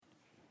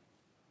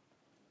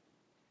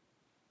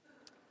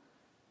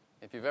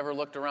If you've ever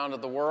looked around at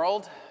the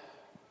world,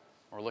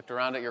 or looked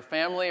around at your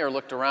family, or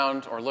looked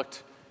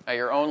at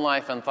your own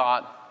life and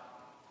thought,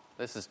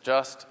 this is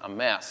just a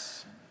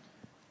mess,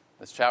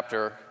 this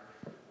chapter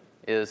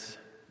is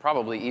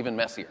probably even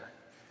messier.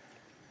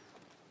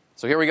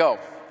 So here we go,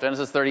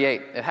 Genesis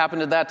 38. It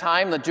happened at that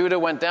time that Judah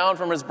went down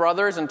from his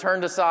brothers and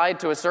turned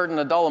aside to a certain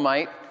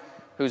Adullamite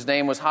whose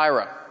name was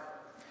Hira.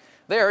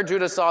 There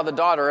Judah saw the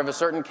daughter of a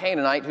certain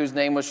Canaanite whose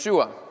name was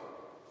Shua.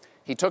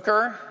 He took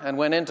her and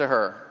went into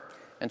her.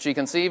 And she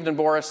conceived and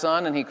bore a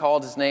son, and he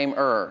called his name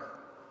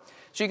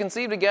She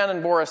conceived again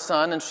and bore a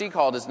son, and she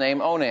called his name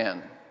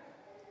Onan.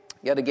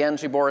 Yet again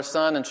she bore a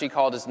son, and she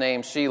called his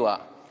name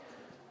Shelah.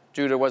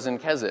 Judah was in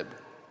Kezib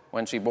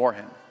when she bore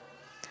him.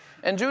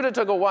 And Judah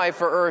took a wife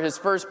for his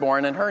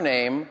firstborn, and her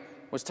name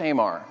was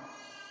Tamar.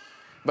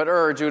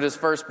 But Judah's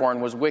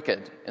firstborn, was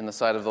wicked in the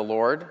sight of the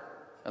Lord,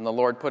 and the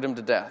Lord put him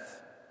to death.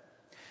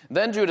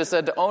 Then Judah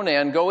said to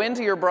Onan, "Go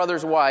into your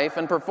brother's wife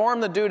and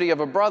perform the duty of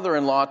a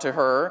brother-in-law to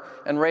her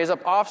and raise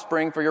up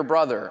offspring for your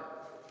brother."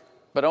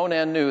 But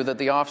Onan knew that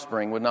the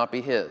offspring would not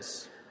be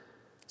his.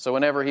 So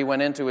whenever he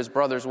went into his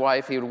brother's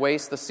wife, he would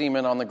waste the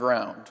semen on the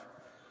ground,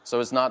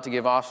 so as not to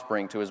give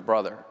offspring to his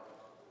brother.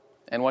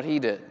 And what he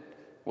did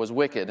was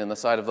wicked in the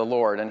sight of the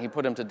Lord, and he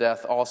put him to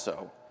death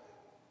also.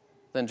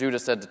 Then Judah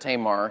said to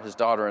Tamar, his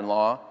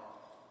daughter-in-law,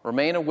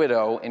 "Remain a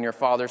widow in your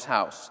father's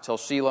house till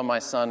Shelah my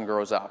son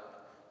grows up."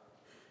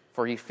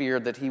 For he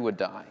feared that he would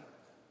die,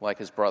 like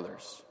his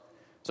brothers.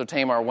 So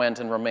Tamar went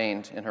and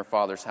remained in her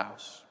father's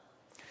house.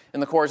 In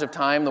the course of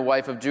time, the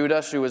wife of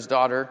Judah, Shua's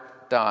daughter,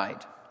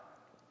 died.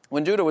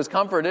 When Judah was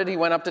comforted, he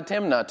went up to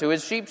Timnah, to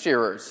his sheep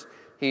shearers,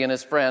 he and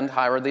his friend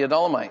Hira the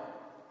Adullamite.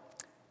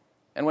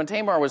 And when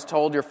Tamar was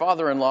told, "Your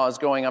father-in-law is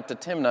going up to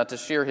Timnah to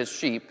shear his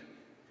sheep,"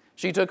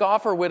 she took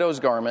off her widow's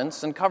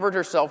garments and covered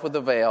herself with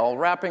a veil,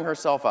 wrapping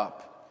herself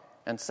up,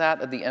 and sat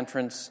at the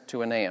entrance to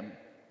Enaim,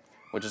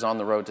 which is on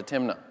the road to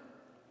Timnah.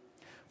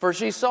 For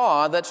she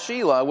saw that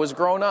Shelah was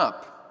grown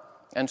up,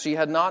 and she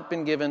had not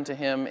been given to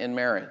him in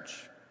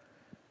marriage.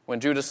 When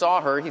Judah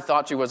saw her, he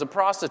thought she was a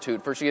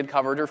prostitute, for she had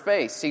covered her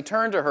face. He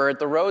turned to her at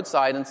the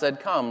roadside and said,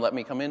 "Come, let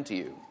me come in to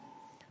you."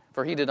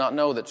 For he did not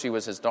know that she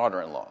was his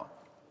daughter-in-law.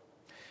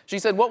 She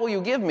said, "What will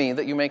you give me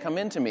that you may come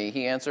in to me?"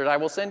 He answered, "I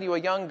will send you a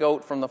young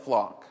goat from the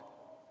flock."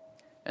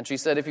 And she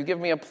said, "If you give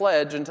me a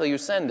pledge until you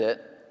send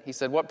it." He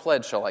said, "What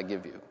pledge shall I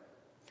give you?"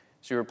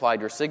 She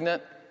replied, "Your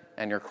signet,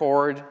 and your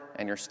cord,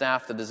 and your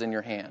staff that is in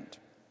your hand."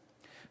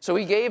 So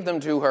he gave them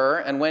to her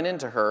and went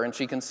into her, and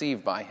she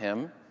conceived by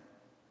him.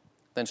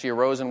 Then she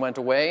arose and went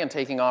away, and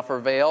taking off her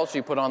veil,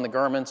 she put on the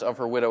garments of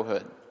her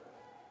widowhood.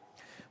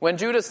 When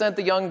Judah sent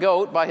the young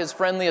goat by his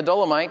friend the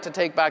Adullamite to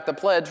take back the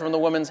pledge from the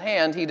woman's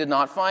hand, he did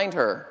not find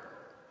her.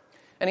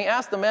 And he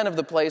asked the men of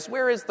the place,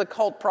 "Where is the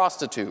cult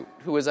prostitute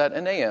who is at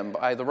Enaim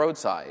by the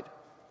roadside?"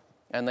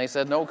 And they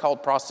said, "No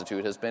cult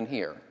prostitute has been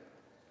here."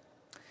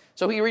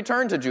 So he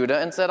returned to Judah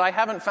and said, "I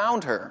haven't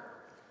found her."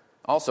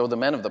 Also the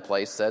men of the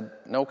place said,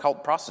 "No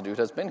cult prostitute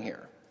has been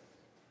here."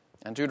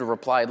 And Judah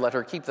replied, "Let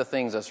her keep the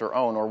things as her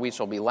own, or we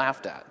shall be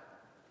laughed at.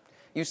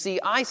 You see,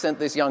 I sent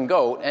this young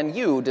goat, and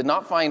you did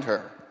not find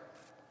her."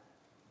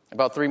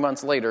 About 3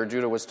 months later,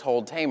 Judah was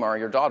told, "Tamar,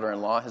 your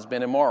daughter-in-law, has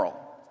been immoral.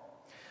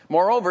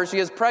 Moreover, she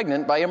is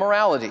pregnant by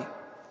immorality."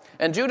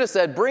 And Judah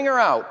said, "Bring her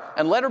out,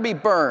 and let her be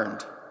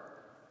burned."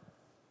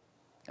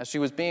 As she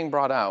was being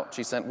brought out,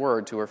 she sent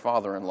word to her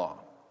father-in-law,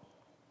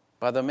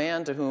 "By the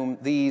man to whom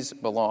these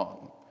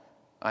belong,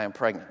 I am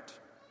pregnant."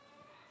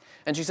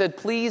 And she said,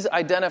 "Please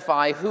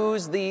identify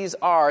whose these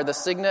are, the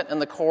signet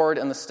and the cord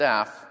and the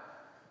staff."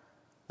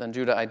 Then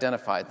Judah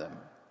identified them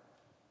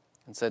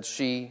and said,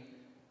 "She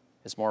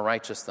is more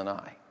righteous than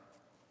I,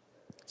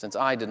 since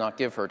I did not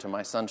give her to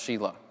my son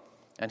Shelah,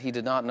 and he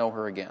did not know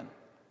her again."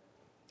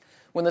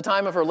 When the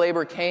time of her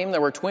labor came, there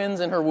were twins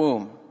in her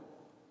womb.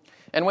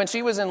 And when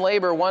she was in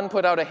labor, one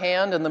put out a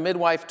hand, and the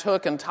midwife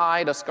took and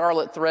tied a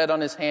scarlet thread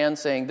on his hand,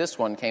 saying, "This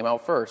one came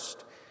out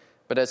first."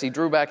 But as he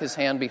drew back his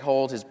hand,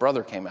 behold, his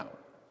brother came out.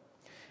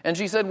 And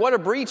she said, "What a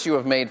breach you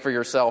have made for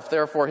yourself."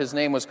 Therefore his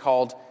name was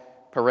called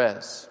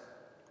Perez.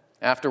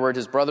 Afterward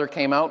his brother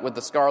came out with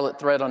the scarlet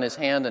thread on his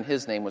hand, and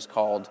his name was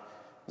called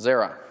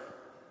Zerah.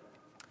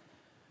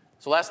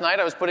 So last night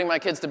I was putting my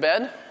kids to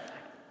bed,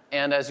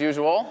 and as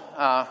usual,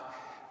 a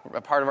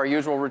part of our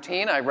usual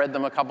routine, I read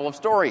them a couple of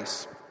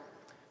stories.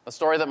 The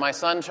story that my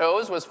son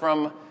chose was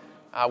from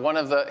one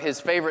of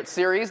his favorite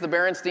series, the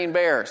Berenstain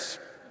Bears.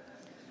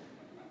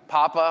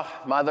 Papa,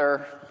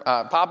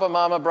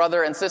 Mama,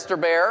 brother, and sister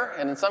bear,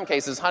 and in some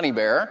cases honey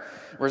bear,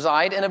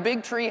 reside in a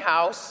big tree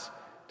house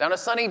down a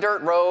sunny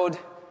dirt road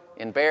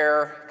in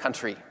bear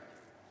country.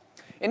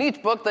 In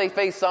each book, they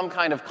face some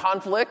kind of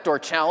conflict or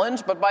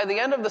challenge, but by the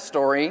end of the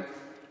story,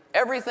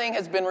 everything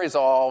has been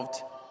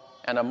resolved,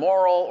 and a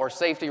moral or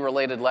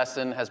safety-related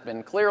lesson has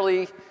been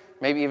clearly,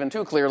 maybe even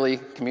too clearly,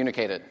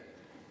 communicated.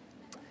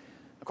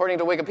 According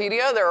to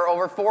Wikipedia, there are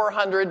over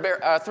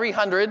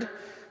 300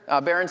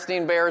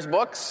 Berenstain Bears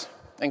books,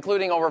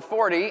 including over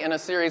 40 in a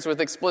series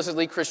with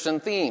explicitly Christian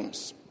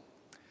themes.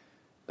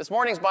 This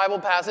morning's Bible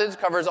passage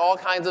covers all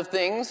kinds of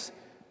things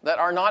that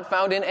are not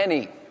found in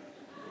any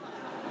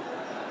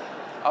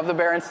of the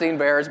Berenstain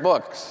Bears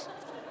books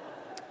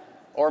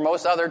or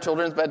most other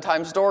children's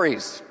bedtime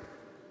stories.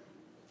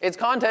 Its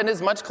content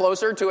is much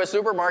closer to a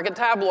supermarket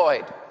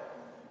tabloid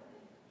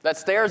that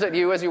stares at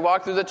you as you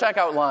walk through the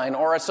checkout line,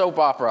 or a soap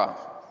opera.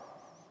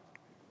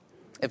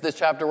 If this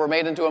chapter were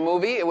made into a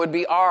movie, it would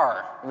be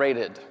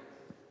R-rated.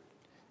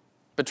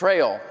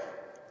 Betrayal,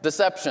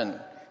 deception,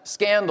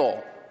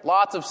 scandal,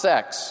 lots of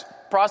sex,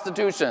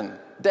 prostitution,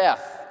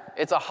 death.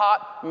 It's a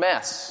hot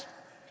mess.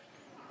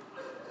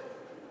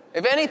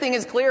 If anything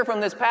is clear from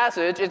this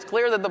passage, it's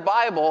clear that the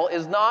Bible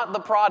is not the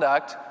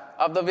product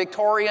of the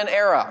Victorian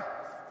era.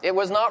 It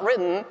was not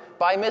written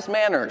by Miss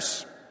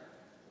Manners.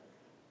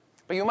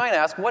 But you might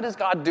ask, what is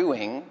God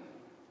doing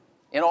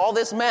in all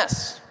this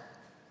mess?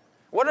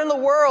 What in the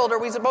world are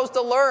we supposed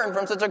to learn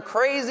from such a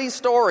crazy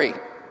story?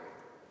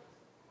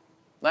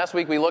 Last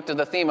week we looked at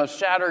the theme of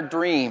shattered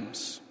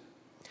dreams.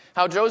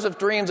 How Joseph's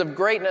dreams of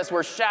greatness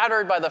were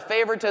shattered by the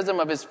favoritism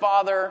of his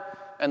father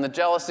and the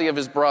jealousy of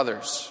his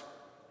brothers.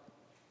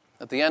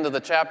 At the end of the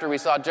chapter, we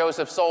saw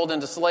Joseph sold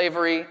into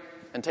slavery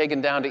and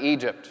taken down to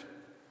Egypt.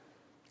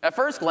 At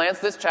first glance,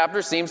 this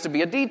chapter seems to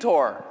be a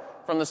detour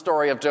from the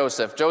story of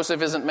Joseph.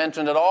 Joseph isn't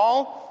mentioned at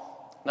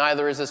all,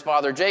 neither is his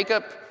father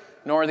Jacob,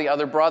 nor the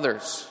other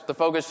brothers. The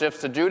focus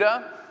shifts to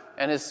Judah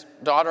and his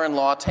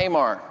daughter-in-law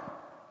Tamar.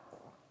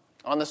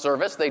 On the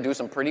surface, they do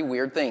some pretty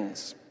weird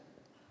things.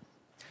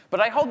 But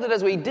I hope that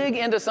as we dig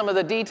into some of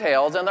the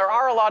details, and there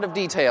are a lot of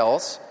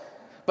details,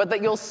 but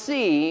that you'll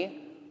see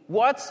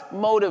what's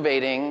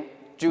motivating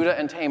Judah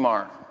and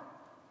Tamar.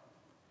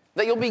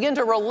 That you'll begin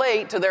to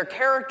relate to their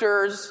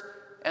characters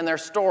and their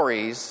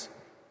stories,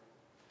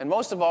 and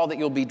most of all, that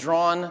you'll be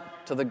drawn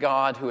to the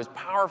God who is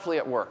powerfully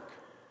at work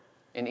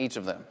in each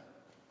of them.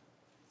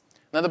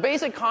 Now, the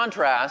basic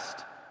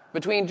contrast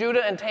between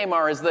Judah and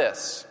Tamar is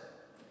this.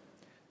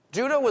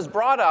 Judah was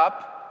brought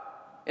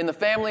up in the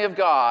family of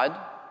God,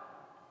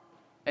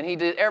 and he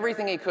did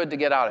everything he could to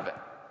get out of it.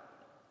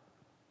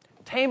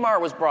 Tamar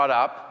was brought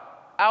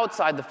up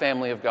outside the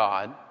family of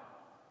God,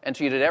 and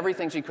she did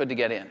everything she could to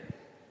get in.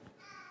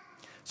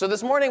 So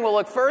this morning we'll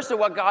look first at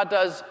what God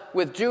does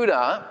with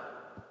Judah,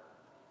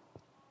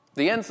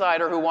 the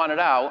insider who wanted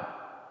out,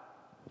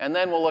 and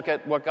then we'll look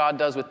at what God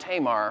does with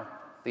Tamar,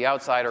 the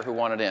outsider who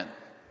wanted in.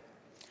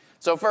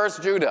 So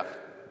first, Judah,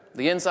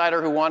 the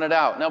insider who wanted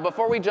out. Now,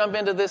 before we jump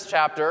into this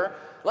chapter,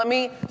 let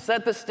me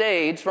set the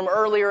stage from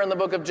earlier in the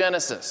book of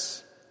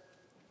Genesis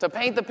to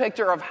paint the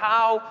picture of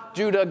how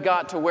Judah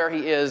got to where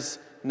he is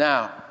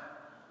now.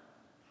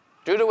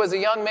 Judah was a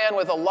young man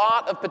with a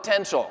lot of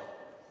potential.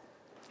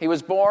 He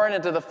was born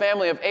into the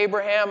family of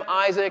Abraham,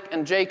 Isaac,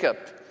 and Jacob.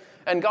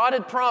 And God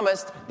had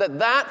promised that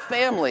that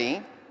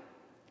family,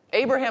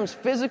 Abraham's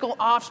physical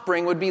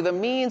offspring, would be the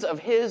means of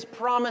his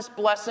promised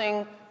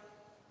blessing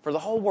for the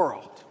whole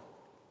world.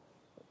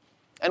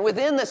 And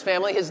within this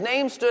family, his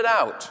name stood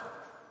out.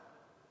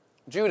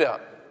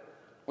 Judah,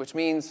 which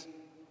means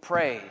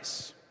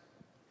praise.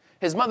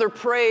 His mother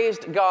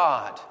praised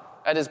God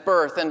at his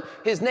birth, and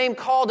his name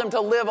called him to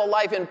live a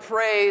life in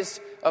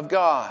praise of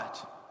God.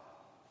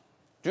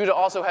 Judah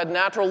also had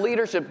natural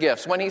leadership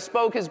gifts. When he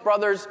spoke, his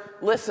brothers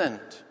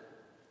listened,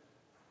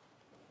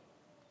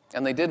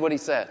 and they did what he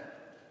said.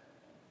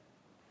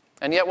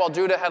 And yet, while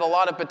Judah had a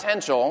lot of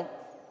potential,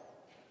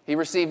 he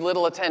received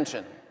little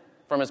attention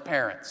from his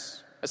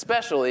parents,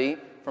 especially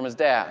from his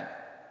dad.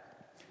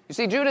 You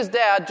see, Judah's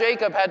dad,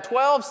 Jacob, had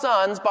 12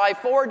 sons by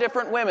 4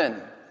 different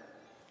women.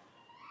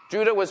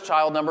 Judah was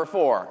child number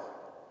 4.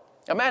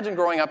 Imagine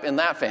growing up in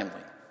that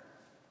family.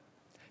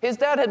 His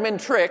dad had been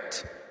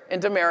tricked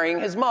into marrying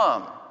his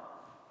mom.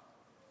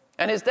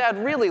 And his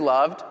dad really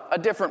loved a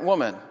different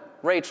woman,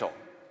 Rachel,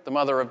 the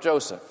mother of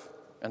Joseph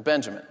and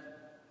Benjamin.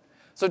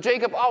 So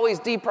Jacob always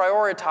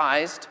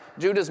deprioritized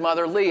Judah's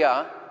mother,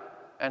 Leah,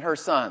 and her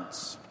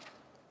sons.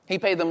 He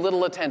paid them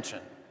little attention.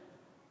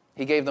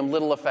 He gave them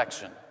little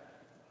affection.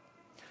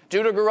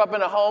 Judah grew up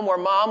in a home where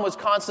mom was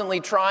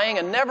constantly trying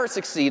and never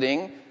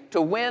succeeding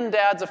to win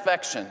dad's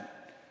affection.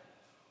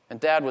 And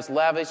dad was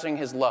lavishing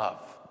his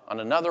love on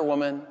another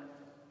woman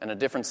and a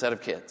different set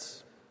of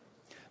kids.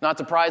 Not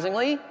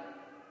surprisingly,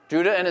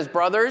 Judah and his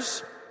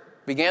brothers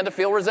began to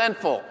feel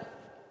resentful.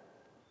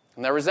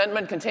 And their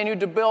resentment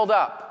continued to build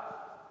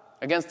up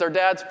against their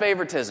dad's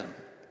favoritism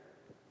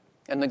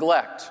and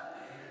neglect.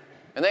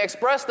 And they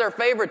expressed their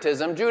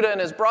favoritism, Judah and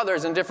his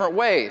brothers, in different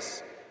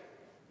ways.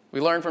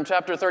 We learn from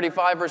chapter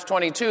 35, verse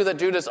 22, that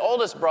Judah's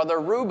oldest brother,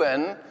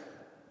 Reuben,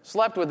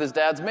 slept with his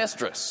dad's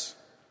mistress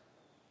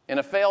in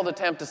a failed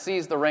attempt to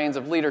seize the reins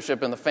of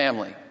leadership in the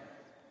family.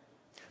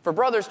 For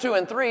brothers 2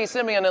 and 3,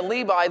 Simeon and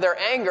Levi, their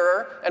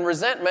anger and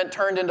resentment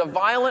turned into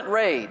violent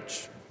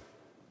rage.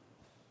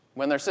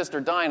 When their sister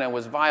Dinah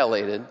was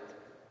violated,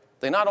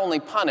 they not only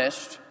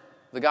punished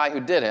the guy who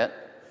did it,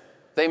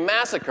 they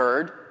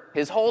massacred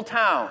his whole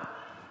town.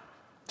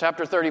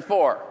 Chapter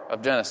 34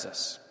 of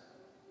Genesis.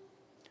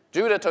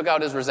 Judah took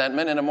out his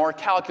resentment in a more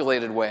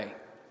calculated way.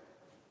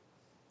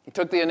 He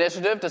took the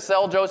initiative to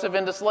sell Joseph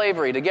into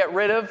slavery, to get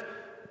rid of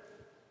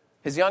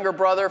his younger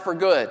brother for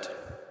good.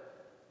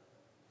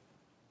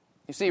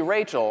 You see,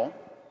 Rachel,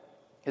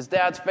 his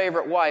dad's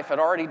favorite wife, had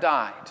already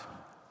died.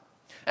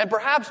 And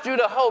perhaps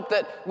Judah hoped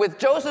that with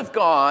Joseph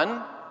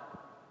gone,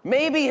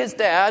 maybe his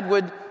dad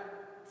would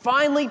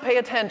finally pay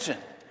attention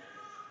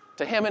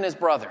to him and his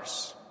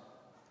brothers.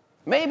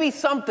 Maybe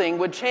something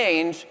would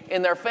change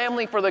in their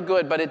family for the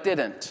good, but it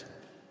didn't.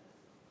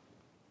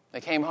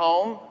 They came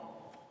home.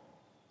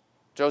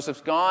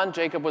 Joseph's gone.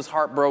 Jacob was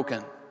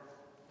heartbroken,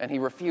 and he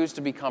refused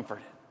to be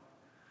comforted.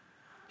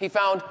 He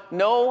found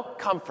no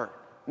comfort,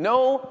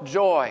 no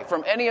joy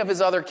from any of his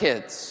other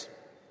kids.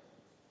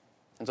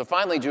 And so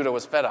finally, Judah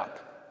was fed up.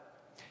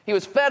 He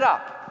was fed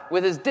up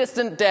with his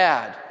distant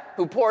dad,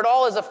 who poured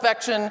all his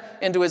affection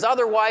into his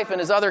other wife and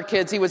his other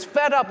kids. He was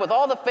fed up with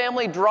all the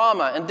family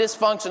drama and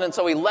dysfunction, and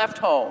so he left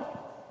home,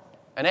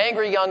 an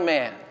angry young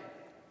man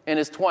in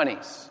his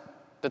 20s,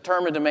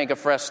 determined to make a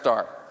fresh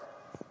start.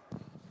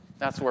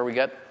 That's where we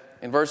get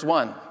in verse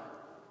 1.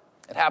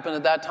 It happened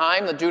at that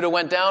time that Judah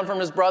went down from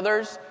his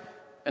brothers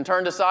and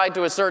turned aside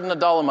to a certain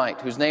Adullamite,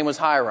 whose name was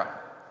Hira.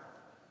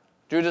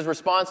 Judah's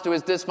response to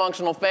his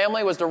dysfunctional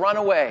family was to run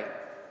away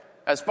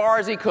as far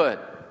as he could.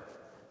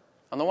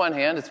 On the one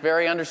hand, it's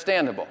very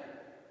understandable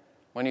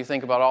when you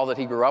think about all that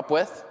he grew up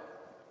with.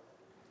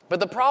 But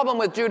the problem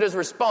with Judah's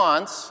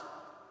response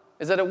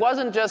is that it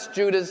wasn't just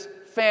Judah's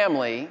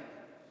family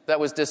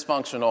that was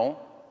dysfunctional.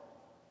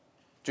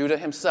 Judah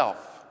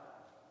himself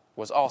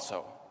was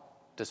also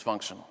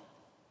dysfunctional.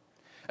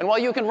 And while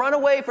you can run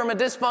away from a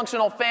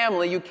dysfunctional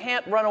family, you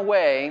can't run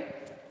away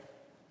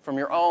from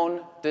your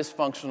own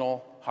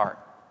dysfunctional heart.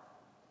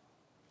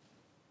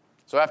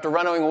 So after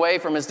running away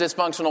from his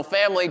dysfunctional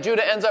family,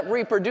 Judah ends up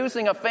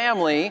reproducing a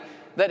family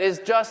that is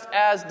just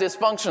as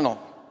dysfunctional.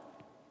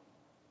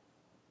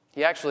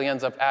 He actually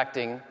ends up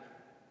acting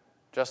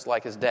just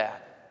like his dad,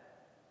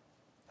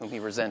 whom he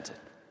resented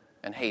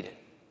and hated.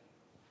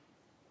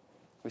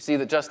 We see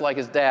that just like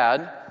his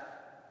dad,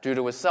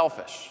 Judah was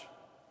selfish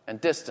and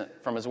distant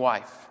from his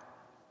wife.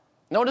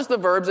 Notice the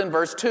verbs in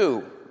verse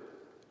 2.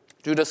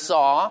 Judah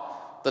saw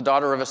the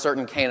daughter of a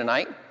certain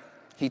Canaanite.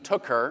 He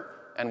took her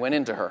and went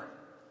into her.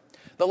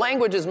 The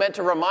language is meant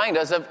to remind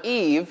us of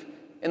Eve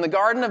in the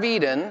Garden of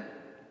Eden.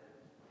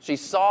 She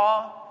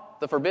saw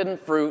the forbidden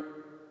fruit,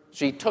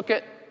 she took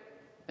it,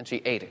 and she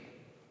ate it.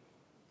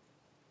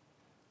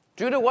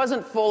 Judah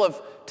wasn't full of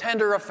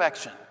tender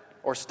affection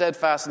or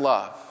steadfast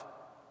love.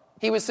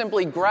 He was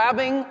simply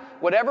grabbing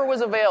whatever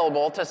was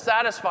available to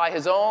satisfy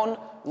his own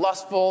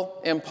lustful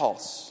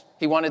impulse.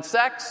 He wanted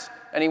sex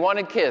and he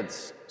wanted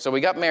kids, so he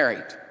got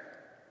married.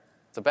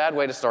 It's a bad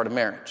way to start a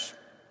marriage.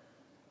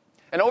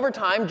 And over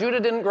time,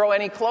 Judah didn't grow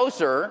any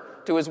closer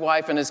to his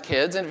wife and his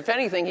kids, and if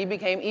anything, he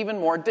became even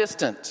more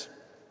distant.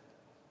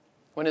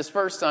 When his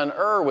first son,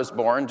 was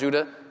born,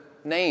 Judah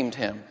named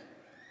him.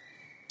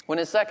 When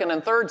his second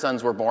and third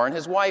sons were born,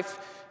 his wife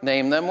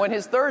named them. When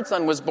his third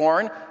son was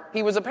born,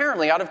 he was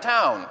apparently out of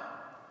town.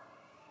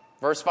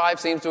 Verse 5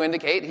 seems to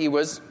indicate he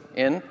was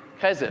in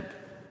Hezib.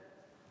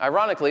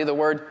 Ironically, the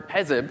word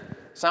Hezib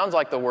sounds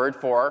like the word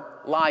for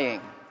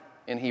lying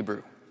in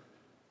Hebrew.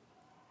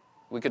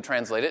 We could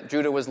translate it,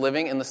 Judah was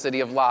living in the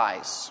city of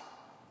lies.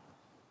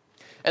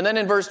 And then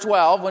in verse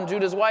 12, when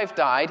Judah's wife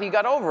died, he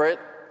got over it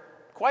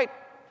quite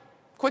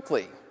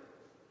quickly.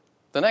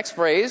 The next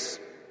phrase,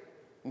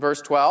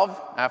 verse 12,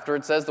 after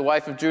it says the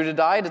wife of Judah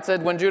died, it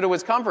said, when Judah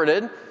was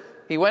comforted,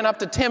 he went up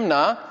to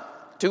Timnah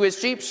to his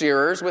sheep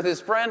shearers with his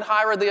friend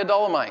Hira the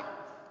Adullamite.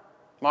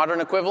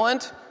 Modern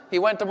equivalent, he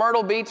went to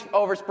Myrtle Beach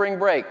over spring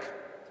break.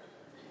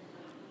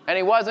 And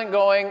he wasn't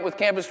going with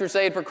Campus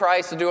Crusade for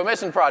Christ to do a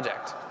mission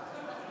project.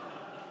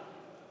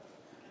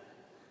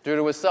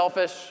 Judah was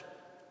selfish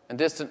and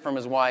distant from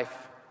his wife,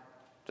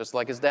 just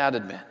like his dad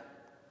had been.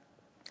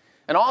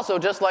 And also,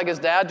 just like his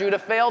dad, Judah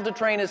failed to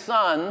train his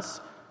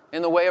sons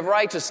in the way of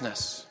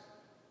righteousness.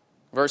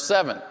 Verse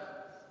 7,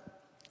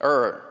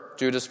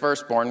 Judah's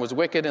firstborn, was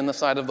wicked in the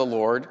sight of the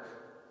Lord,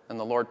 and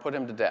the Lord put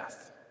him to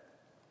death.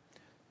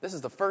 This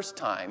is the first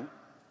time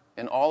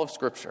in all of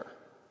Scripture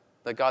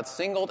that God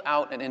singled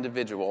out an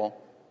individual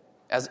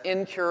as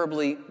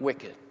incurably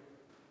wicked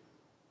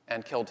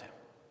and killed him.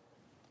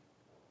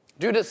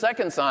 Judah's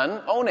second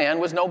son, Onan,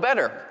 was no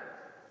better.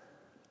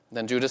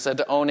 Then Judah said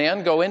to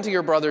Onan, go into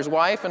your brother's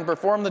wife and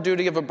perform the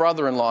duty of a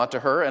brother-in-law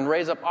to her and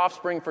raise up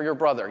offspring for your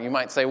brother. You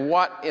might say,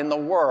 what in the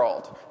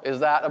world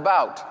is that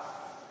about?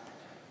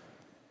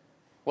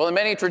 Well, in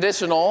many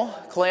traditional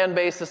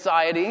clan-based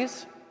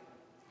societies,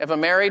 if a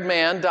married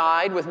man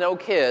died with no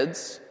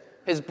kids,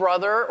 his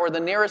brother or the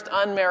nearest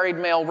unmarried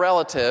male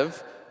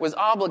relative was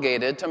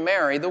obligated to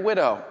marry the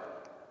widow.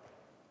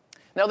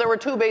 Now, there were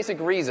two basic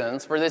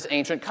reasons for this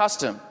ancient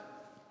custom.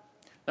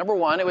 Number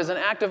one, it was an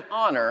act of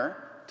honor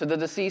to the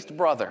deceased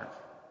brother.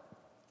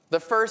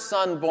 The first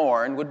son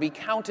born would be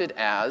counted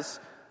as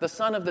the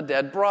son of the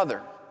dead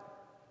brother,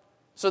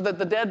 so that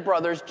the dead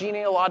brother's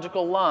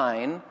genealogical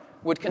line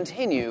would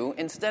continue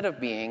instead of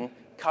being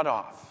cut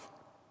off.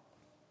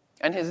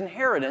 And his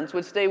inheritance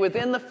would stay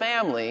within the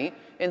family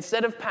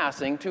instead of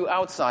passing to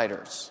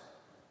outsiders.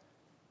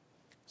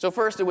 So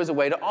first, it was a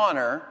way to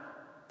honor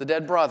the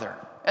dead brother.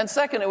 And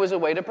second, it was a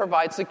way to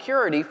provide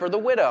security for the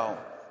widow,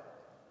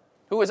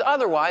 who was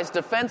otherwise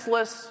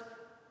defenseless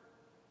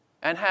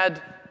and had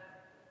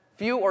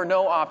few or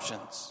no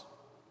options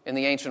in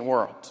the ancient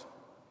world.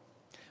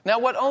 Now,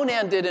 what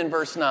Onan did in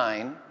verse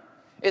 9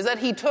 is that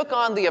he took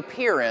on the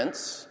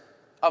appearance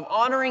of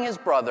honoring his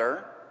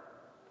brother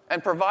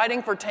and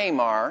providing for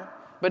Tamar,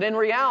 but in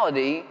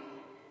reality,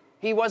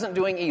 he wasn't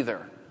doing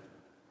either.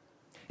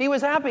 He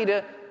was happy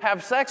to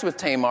have sex with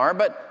Tamar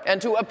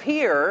and to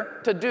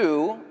appear to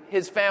do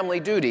his family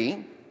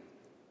duty,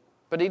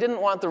 but he didn't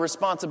want the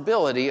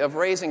responsibility of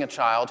raising a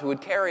child who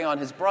would carry on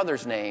his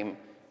brother's name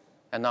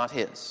and not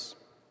his.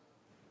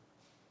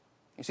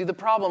 You see, the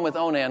problem with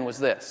Onan was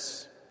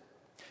this: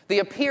 the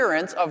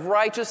appearance of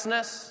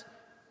righteousness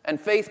and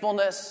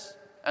faithfulness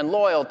and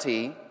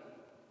loyalty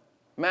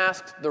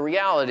masked the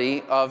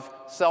reality of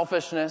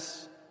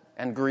selfishness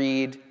and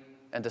greed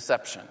and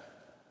deception.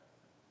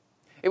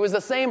 It was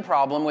the same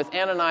problem with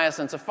Ananias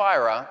and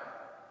Sapphira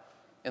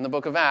in the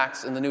book of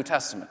Acts in the New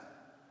Testament.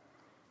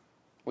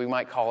 We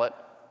might call it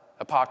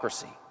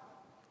hypocrisy.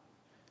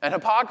 And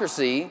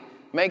hypocrisy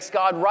makes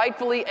God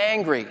rightfully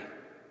angry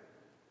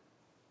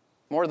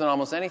more than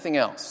almost anything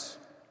else.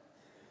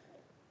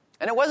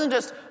 And it wasn't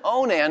just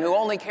Onan who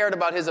only cared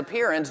about his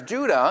appearance.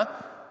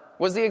 Judah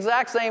was the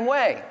exact same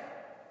way.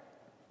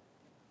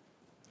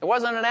 It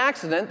wasn't an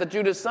accident that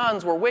Judah's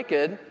sons were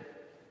wicked.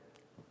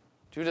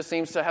 Judah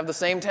seems to have the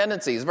same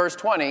tendencies. Verse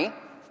 20,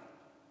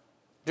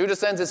 Judah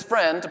sends his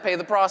friend to pay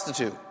the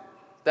prostitute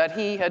that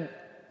he had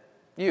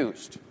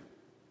used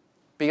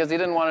because he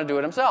didn't want to do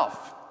it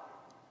himself.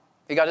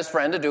 He got his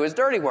friend to do his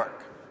dirty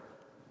work.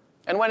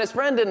 And when his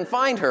friend didn't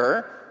find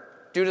her,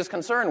 Judah's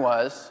concern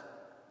was,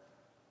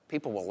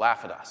 people will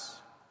laugh at us.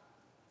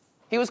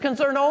 He was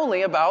concerned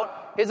only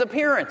about his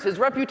appearance, his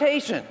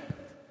reputation.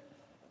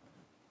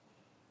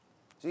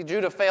 See,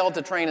 Judah failed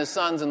to train his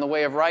sons in the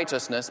way of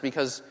righteousness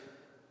because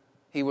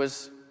he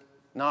was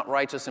not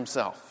righteous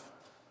himself.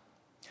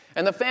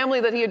 And the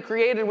family that he had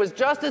created was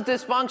just as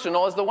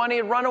dysfunctional as the one he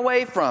had run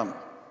away from.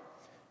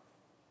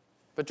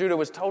 But Judah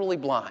was totally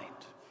blind.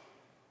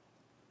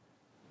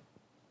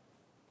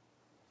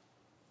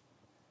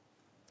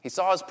 He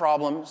saw his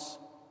problems,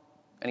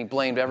 and he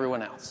blamed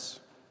everyone else.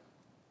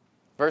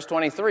 Verse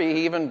 23,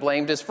 he even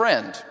blamed his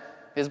friend,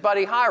 his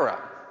buddy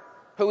Hira,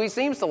 who he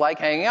seems to like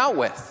hanging out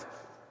with.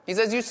 He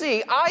says, you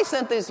see, I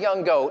sent this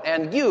young goat,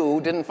 and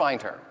you didn't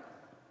find her.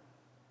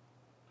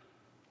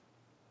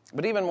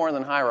 But even more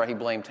than Hira, he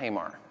blamed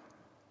Tamar.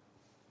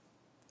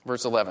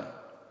 Verse 11,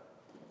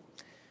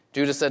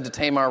 Judah said to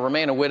Tamar,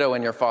 remain a widow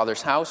in your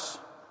father's house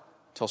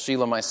till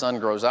Shelah my son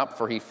grows up,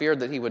 for he feared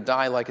that he would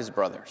die like his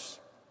brothers.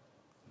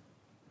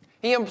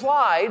 He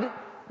implied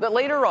that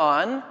later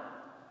on,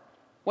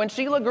 when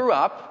Shelah grew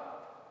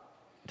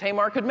up,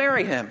 Tamar could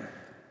marry him.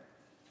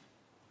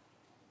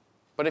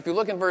 But if you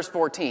look in verse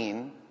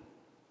 14,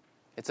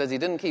 it says he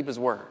didn't keep his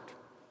word.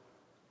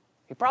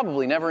 He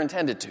probably never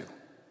intended to.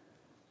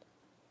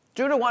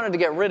 Judah wanted to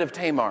get rid of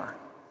Tamar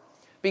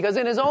because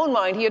in his own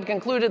mind he had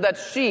concluded that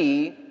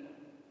she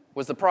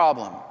was the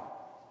problem.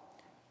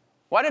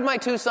 Why did my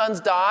two sons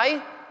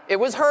die? It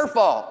was her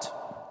fault.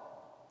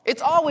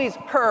 It's always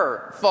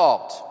her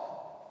fault.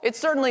 It's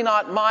certainly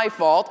not my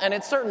fault, and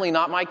it's certainly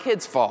not my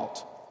kids'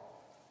 fault.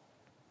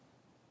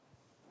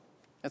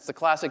 It's the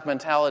classic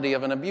mentality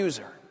of an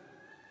abuser,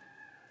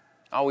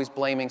 always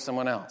blaming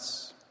someone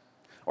else.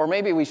 Or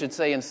maybe we should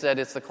say instead,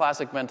 it's the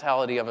classic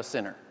mentality of a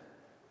sinner.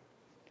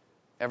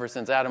 Ever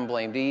since Adam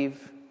blamed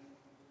Eve,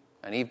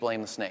 and Eve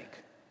blamed the snake.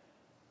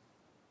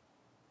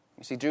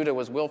 You see, Judah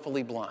was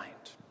willfully blind,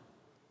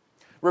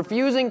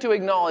 refusing to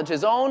acknowledge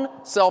his own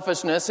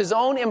selfishness, his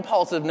own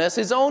impulsiveness,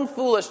 his own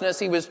foolishness.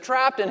 He was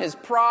trapped in his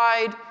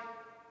pride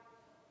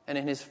and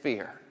in his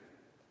fear.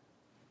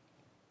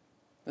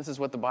 This is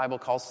what the Bible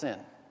calls sin.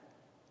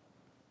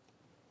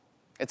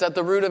 It's at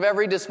the root of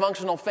every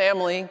dysfunctional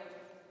family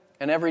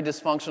and every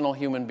dysfunctional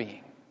human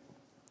being.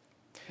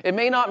 It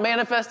may not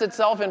manifest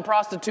itself in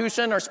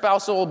prostitution or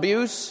spousal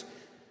abuse,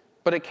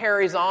 but it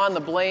carries on the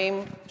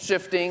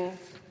blame-shifting,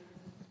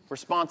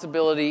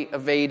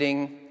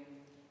 responsibility-evading,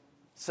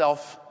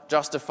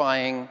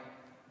 self-justifying,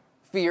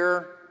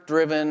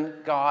 fear-driven,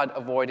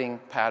 God-avoiding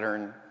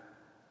pattern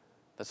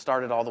that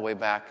started all the way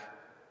back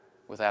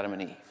with Adam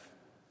and Eve.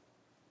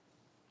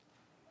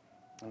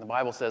 And the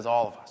Bible says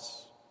all of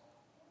us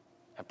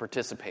have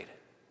participated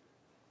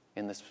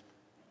in this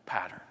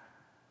pattern.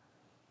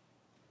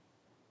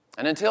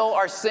 And until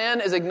our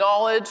sin is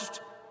acknowledged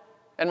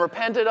and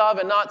repented of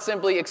and not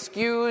simply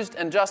excused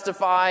and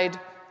justified,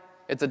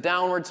 it's a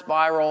downward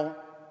spiral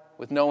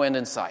with no end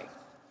in sight.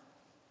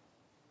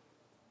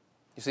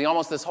 You see,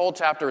 almost this whole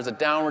chapter is a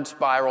downward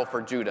spiral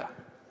for Judah.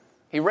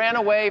 He ran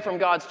away from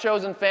God's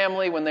chosen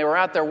family when they were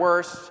at their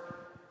worst.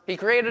 He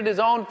created his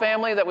own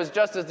family that was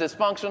just as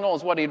dysfunctional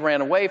as what he'd ran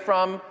away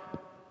from.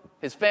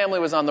 His family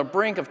was on the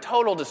brink of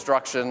total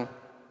destruction.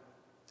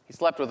 He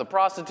slept with a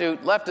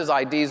prostitute, left his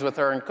IDs with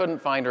her, and couldn't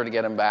find her to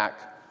get him back.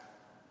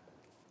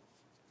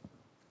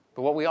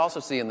 But what we also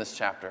see in this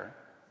chapter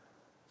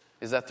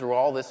is that through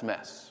all this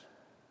mess,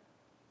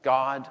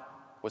 God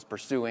was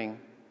pursuing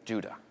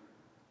Judah.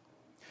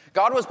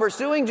 God was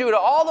pursuing Judah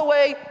all the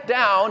way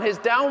down his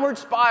downward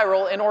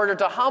spiral in order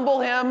to humble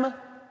him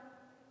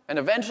and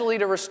eventually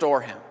to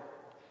restore him.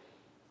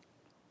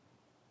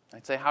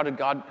 I'd say, how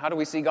do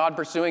we see God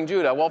pursuing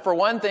Judah? Well, for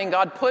one thing,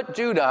 God put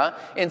Judah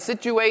in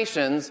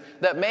situations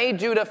that made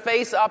Judah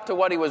face up to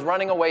what he was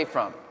running away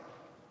from.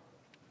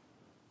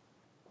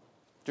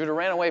 Judah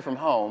ran away from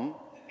home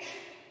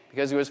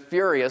because he was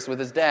furious with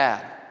his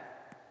dad.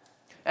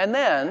 And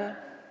then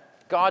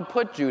God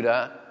put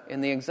Judah in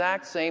the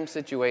exact same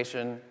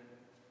situation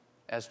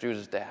as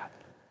Judah's dad.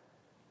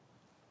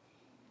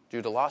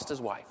 Judah lost his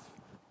wife,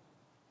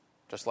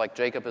 just like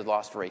Jacob had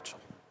lost Rachel.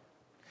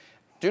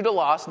 Judah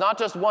lost not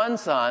just one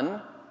son,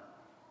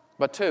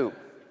 but two.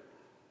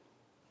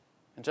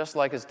 And just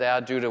like his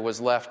dad, Judah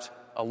was left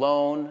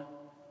alone,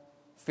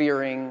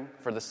 fearing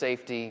for the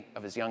safety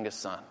of his youngest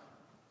son.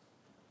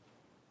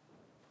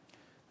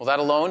 Well, that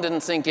alone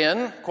didn't sink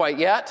in quite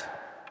yet,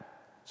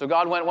 so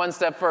God went one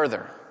step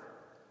further.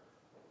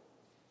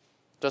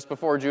 Just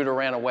before Judah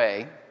ran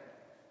away,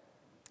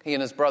 he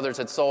and his brothers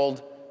had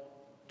sold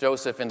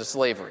Joseph into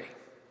slavery.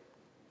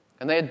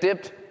 And they had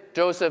dipped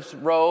Joseph's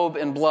robe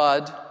in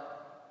blood,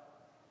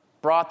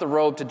 brought the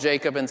robe to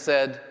Jacob and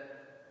said,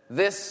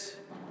 "This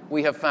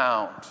we have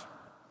found.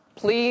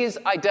 Please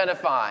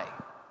identify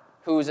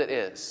whose it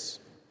is."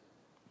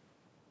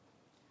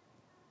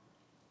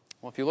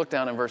 Well, if you look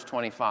down in verse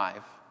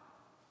 25,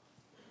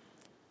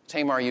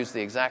 Tamar used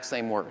the exact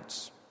same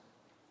words.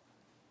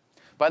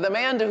 "By the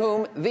man to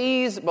whom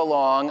these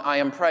belong, I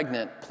am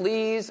pregnant.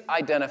 Please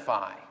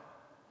identify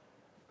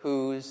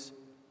whose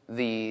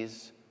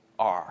these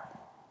are."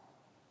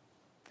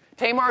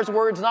 Tamar's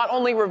words not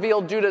only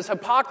revealed Judah's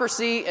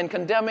hypocrisy in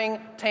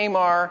condemning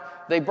Tamar,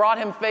 they brought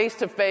him face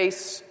to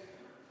face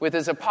with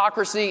his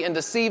hypocrisy in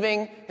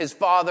deceiving his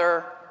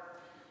father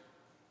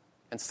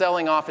and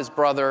selling off his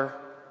brother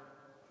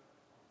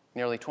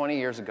nearly 20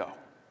 years ago.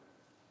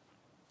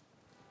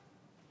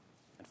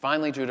 And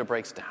finally, Judah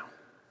breaks down.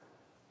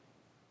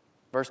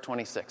 Verse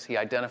 26, he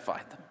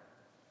identified them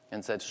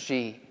and said,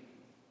 "She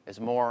is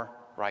more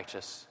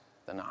righteous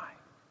than I."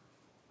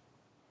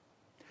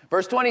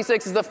 Verse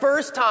 26 is the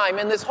first time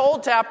in this whole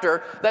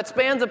chapter that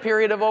spans a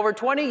period of over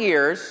 20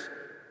 years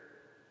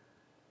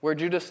where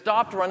Judah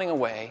stopped running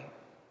away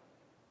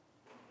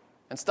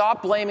and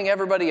stopped blaming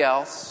everybody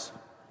else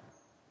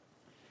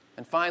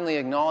and finally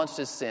acknowledged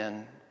his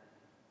sin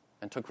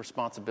and took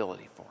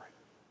responsibility for it.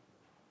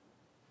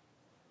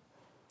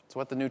 It's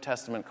what the New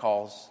Testament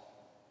calls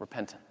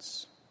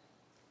repentance.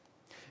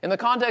 In the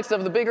context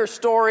of the bigger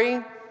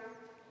story,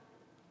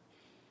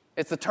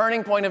 it's the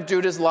turning point of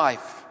Judah's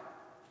life.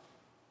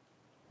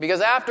 Because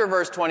after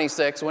verse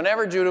 26,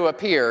 whenever Judah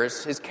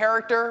appears, his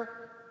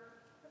character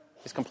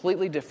is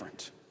completely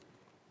different.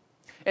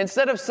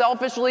 Instead of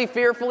selfishly,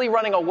 fearfully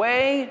running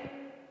away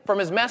from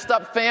his messed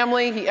up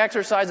family, he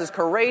exercises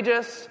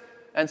courageous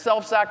and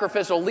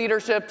self-sacrificial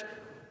leadership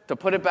to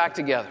put it back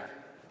together.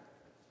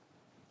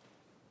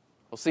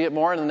 We'll see it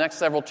more in the next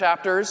several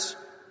chapters,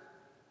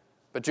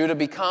 but Judah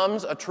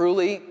becomes a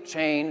truly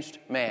changed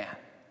man.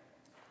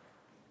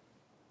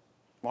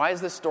 Why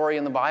is this story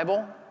in the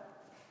Bible?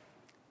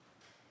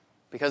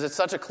 Because it's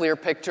such a clear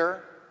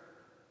picture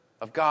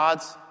of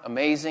God's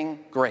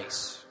amazing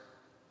grace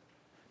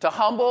to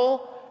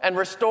humble and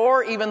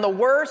restore even the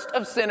worst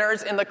of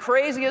sinners in the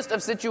craziest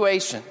of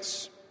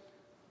situations.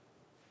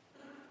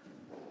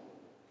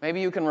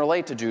 Maybe you can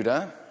relate to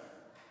Judah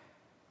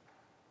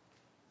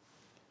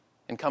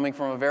in coming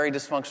from a very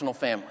dysfunctional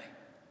family.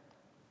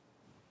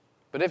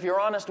 But if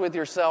you're honest with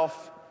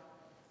yourself,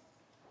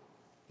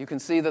 you can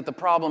see that the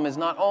problem is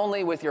not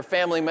only with your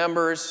family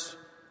members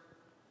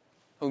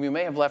whom you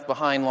may have left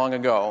behind long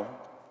ago.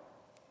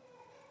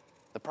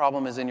 The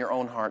problem is in your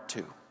own heart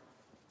too.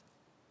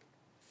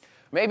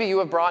 Maybe you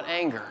have brought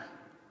anger,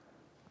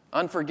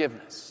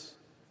 unforgiveness,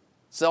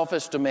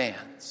 selfish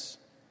demands,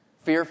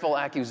 fearful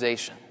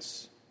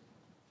accusations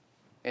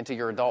into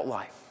your adult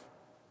life,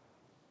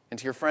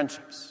 into your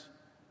friendships,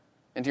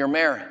 into your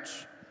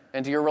marriage,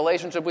 into your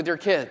relationship with your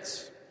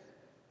kids.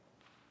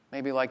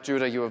 Maybe like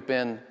Judah, you have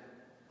been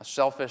a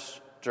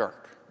selfish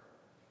jerk.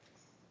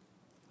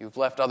 You've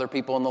left other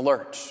people in the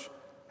lurch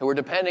who are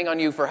depending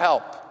on you for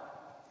help.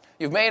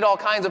 You've made all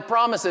kinds of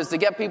promises to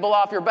get people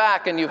off your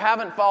back, and you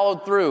haven't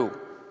followed through.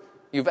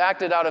 You've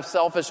acted out of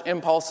selfish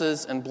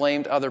impulses and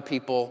blamed other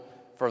people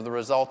for the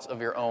results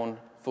of your own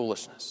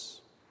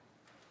foolishness.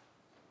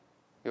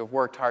 You have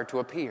worked hard to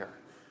appear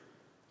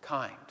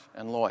kind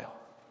and loyal,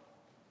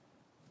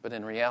 but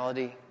in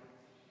reality,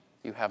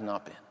 you have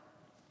not been.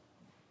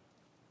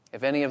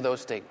 If any of those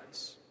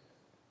statements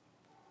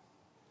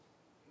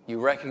you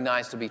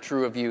recognize to be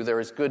true of you, there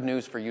is good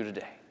news for you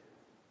today.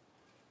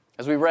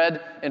 As we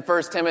read in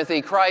 1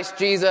 Timothy, Christ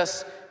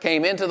Jesus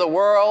came into the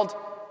world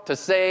to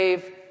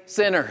save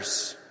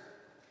sinners.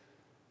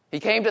 He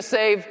came to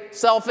save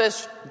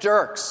selfish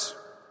jerks.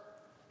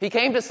 He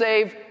came to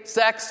save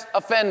sex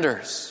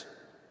offenders.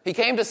 He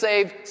came to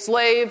save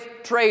slave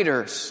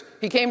traders.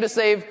 He came to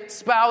save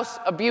spouse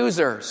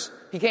abusers.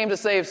 He came to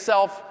save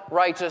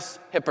self-righteous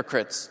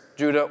hypocrites.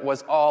 Judah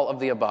was all of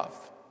the above.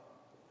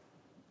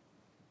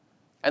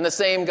 And the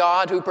same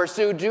God who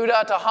pursued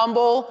Judah to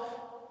humble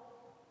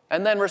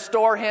and then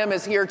restore him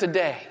is here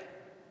today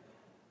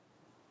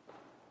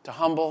to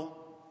humble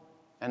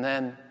and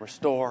then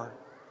restore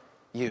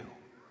you.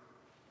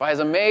 By his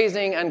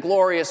amazing and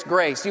glorious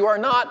grace, you are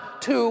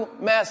not too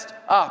messed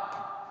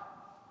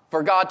up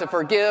for God to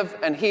forgive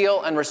and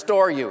heal and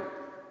restore you.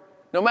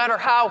 No matter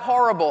how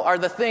horrible are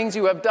the things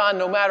you have done,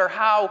 no matter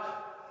how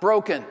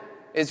broken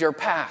is your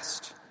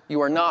past,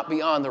 you are not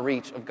beyond the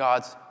reach of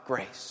God's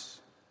grace.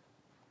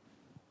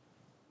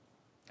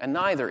 And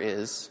neither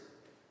is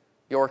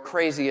your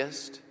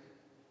craziest,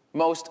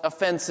 most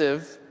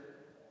offensive,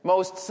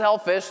 most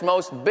selfish,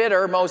 most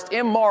bitter, most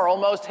immoral,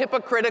 most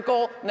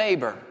hypocritical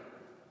neighbor.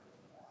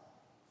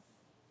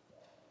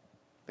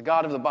 The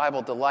God of the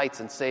Bible delights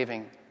in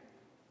saving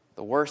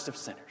the worst of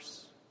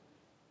sinners,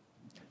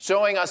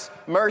 showing us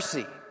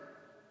mercy,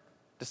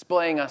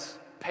 displaying us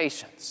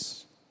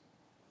patience,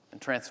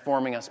 and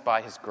transforming us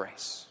by his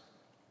grace.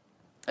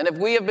 And if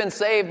we have been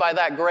saved by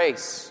that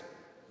grace,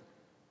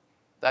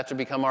 that should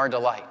become our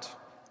delight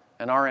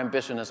and our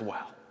ambition as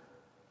well.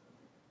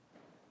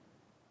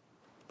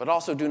 But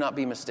also do not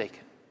be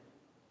mistaken.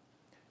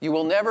 You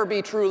will never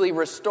be truly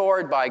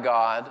restored by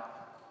God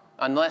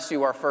unless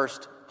you are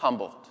first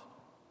humbled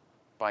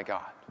by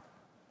God.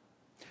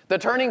 The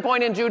turning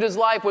point in Judah's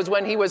life was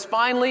when he was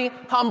finally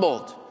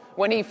humbled,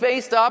 when he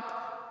faced up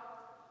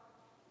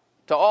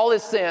to all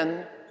his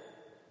sin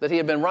that he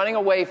had been running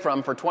away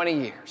from for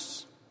 20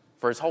 years,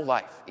 for his whole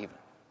life even.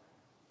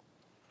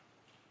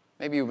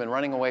 Maybe you've been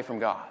running away from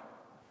God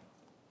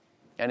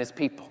and his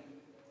people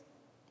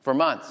for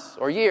months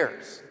or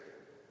years.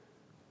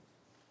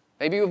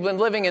 Maybe you've been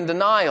living in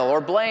denial or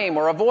blame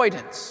or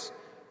avoidance.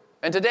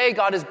 And today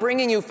God is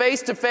bringing you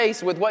face to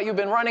face with what you've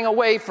been running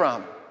away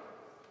from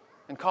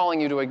and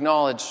calling you to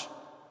acknowledge,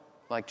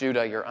 like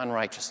Judah, your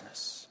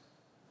unrighteousness.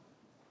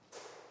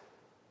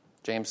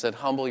 James said,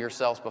 humble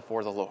yourselves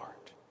before the Lord,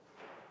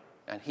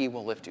 and he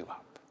will lift you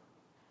up.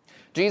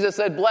 Jesus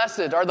said,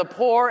 blessed are the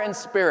poor in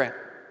spirit,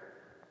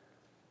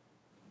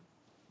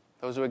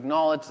 those who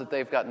acknowledge that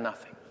they've got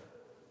nothing,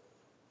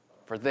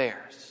 for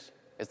theirs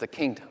is the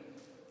kingdom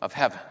of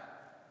heaven.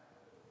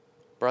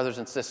 Brothers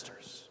and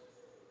sisters,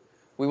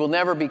 we will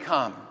never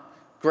become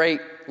great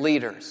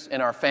leaders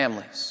in our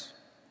families.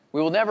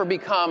 We will never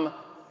become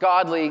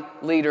godly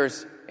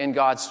leaders in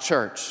God's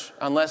church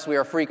unless we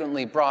are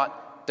frequently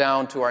brought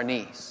down to our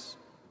knees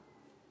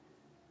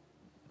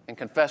in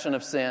confession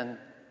of sin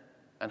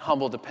and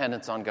humble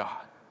dependence on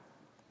God.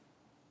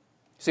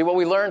 See, what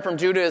we learn from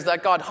Judah is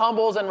that God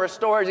humbles and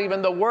restores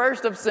even the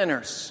worst of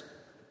sinners.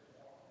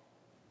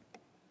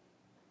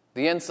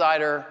 The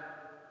insider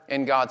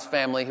in God's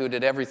family who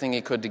did everything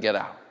he could to get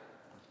out.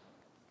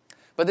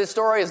 But this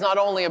story is not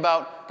only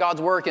about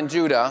God's work in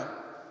Judah,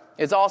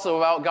 it's also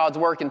about God's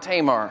work in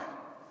Tamar,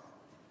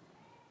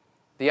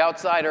 the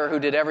outsider who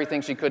did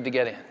everything she could to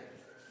get in.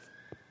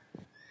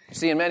 You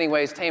see, in many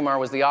ways, Tamar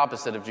was the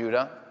opposite of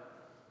Judah.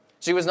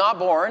 She was not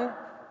born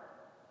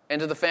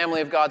into the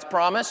family of God's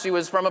promise. She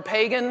was from a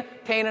pagan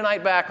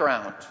Canaanite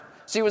background.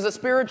 She was a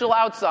spiritual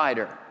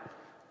outsider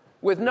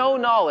with no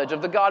knowledge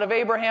of the God of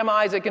Abraham,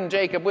 Isaac, and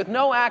Jacob, with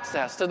no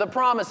access to the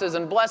promises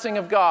and blessing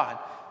of God.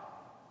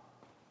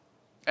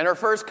 And her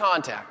first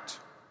contact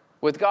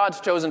with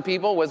God's chosen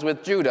people was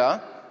with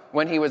Judah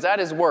when he was at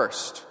his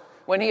worst,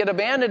 when he had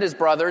abandoned his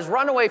brothers,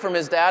 run away from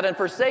his dad, and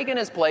forsaken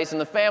his place in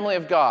the family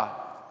of God.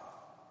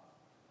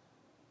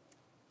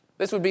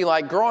 This would be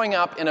like growing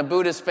up in a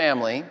Buddhist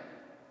family,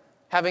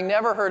 having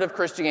never heard of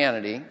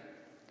Christianity,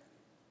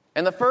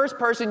 and the first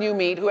person you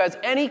meet who has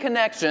any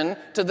connection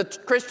to the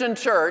Christian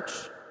church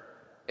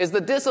is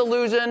the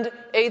disillusioned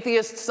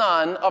atheist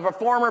son of a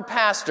former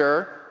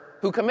pastor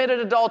who committed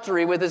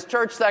adultery with his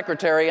church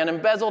secretary and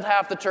embezzled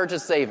half the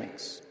church's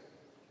savings.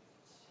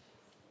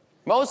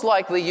 Most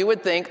likely you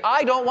would think,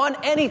 I don't want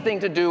anything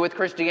to do with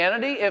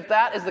Christianity if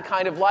that is the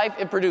kind of life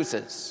it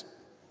produces.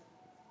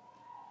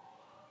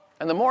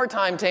 And the more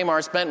time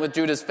Tamar spent with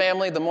Judah's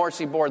family, the more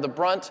she bore the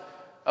brunt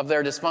of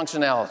their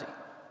dysfunctionality.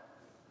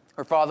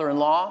 Her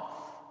father-in-law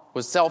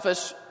was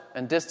selfish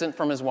and distant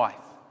from his wife.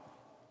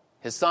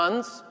 His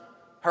sons,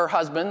 her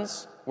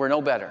husbands, were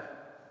no better.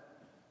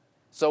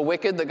 So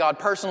wicked that God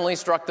personally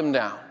struck them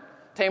down.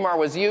 Tamar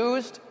was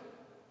used,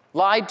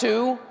 lied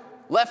to,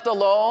 left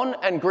alone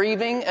and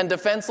grieving and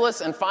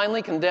defenseless, and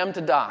finally condemned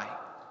to die.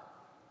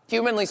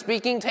 Humanly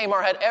speaking,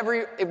 Tamar had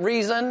every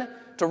reason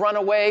to run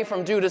away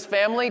from Judah's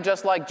family,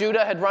 just like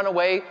Judah had run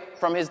away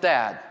from his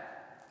dad.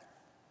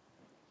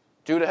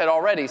 Judah had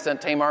already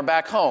sent Tamar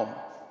back home.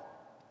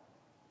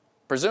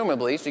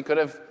 Presumably, she could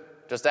have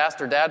just asked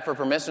her dad for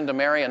permission to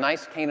marry a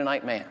nice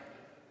Canaanite man.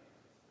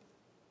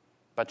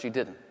 But she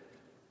didn't.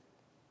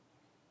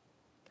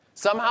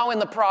 Somehow in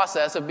the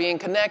process of being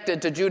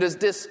connected to Judah's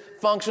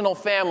dysfunctional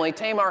family,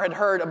 Tamar had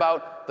heard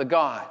about the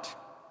God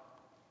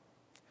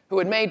who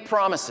had made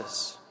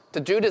promises to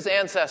Judah's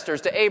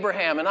ancestors, to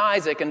Abraham and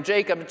Isaac and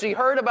Jacob. She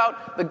heard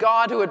about the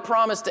God who had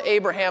promised to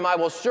Abraham, I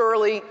will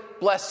surely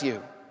bless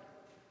you.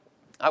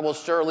 I will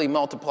surely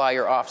multiply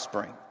your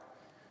offspring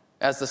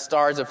as the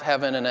stars of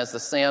heaven and as the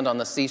sand on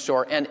the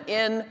seashore. And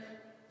in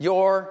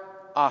your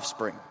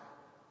offspring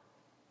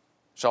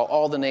shall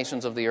all the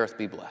nations of the earth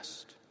be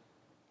blessed.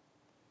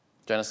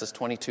 Genesis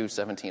 22,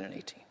 17 and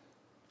 18.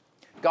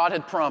 God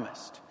had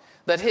promised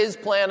that his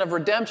plan of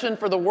redemption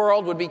for the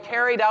world would be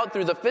carried out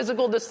through the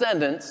physical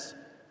descendants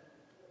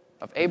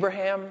of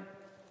Abraham,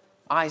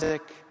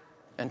 Isaac,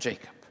 and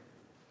Jacob.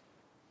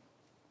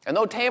 And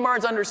though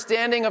Tamar's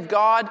understanding of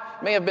God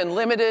may have been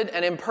limited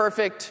and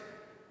imperfect,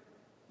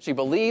 she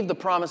believed the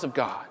promise of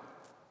God.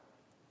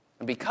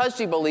 And because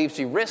she believed,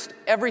 she risked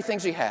everything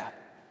she had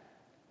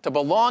to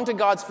belong to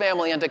God's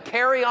family and to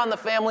carry on the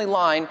family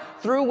line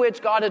through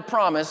which God had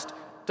promised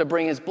to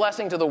bring his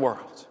blessing to the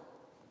world.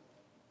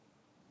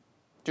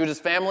 Judah's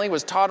family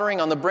was tottering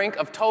on the brink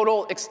of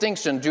total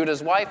extinction.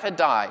 Judah's wife had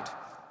died.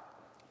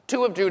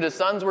 2 of Judah's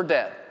sons were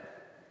dead.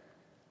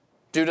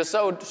 Judah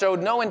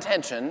showed no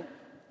intention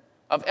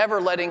of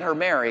ever letting her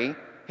marry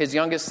his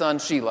youngest son,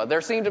 Shelah. There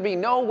seemed to be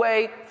no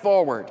way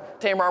forward.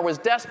 Tamar was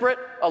desperate,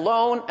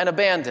 alone, and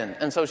abandoned,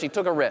 and so she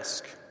took a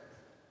risk.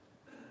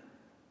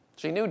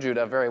 She knew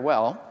Judah very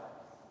well.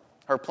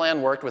 Her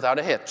plan worked without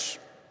a hitch.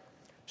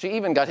 She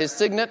even got his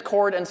signet,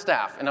 cord, and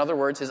staff. In other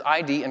words, his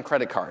ID and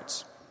credit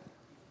cards.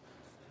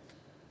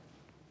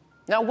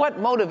 Now, what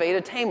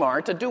motivated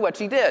Tamar to do what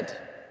she did?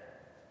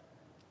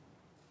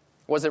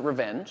 Was it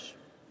revenge?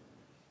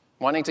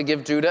 Wanting to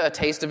give Judah a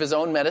taste of his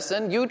own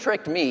medicine? You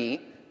tricked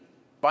me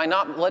by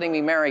not letting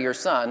me marry your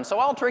son, so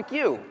I'll trick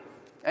you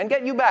and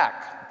get you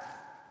back.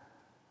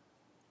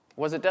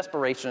 Was it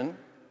desperation?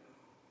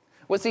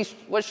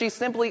 Was she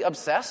simply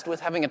obsessed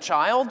with having a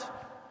child?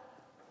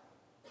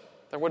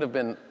 There would have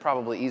been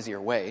probably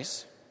easier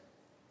ways.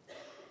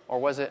 Or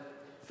was it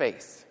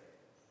faith?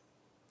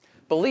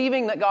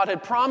 Believing that God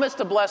had promised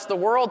to bless the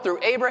world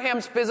through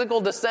Abraham's physical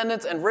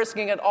descendants and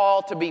risking it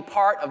all to be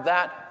part of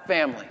that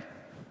family.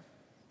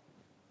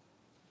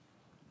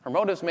 Her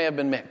motives may have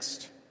been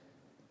mixed.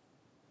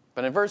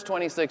 But in verse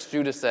 26,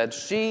 Judah said,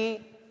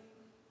 she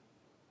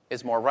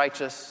is more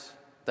righteous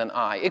than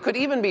I. It could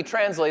even be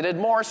translated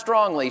more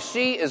strongly,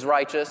 she is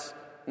righteous,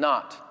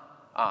 not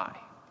I.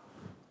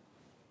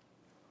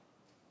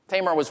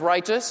 Tamar was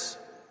righteous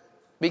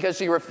because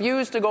she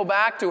refused to go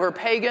back to her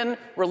pagan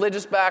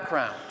religious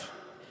background.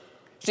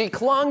 She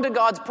clung to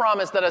God's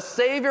promise that a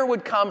Savior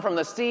would come from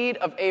the seed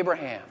of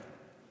Abraham.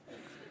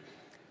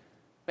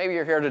 Maybe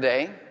you're here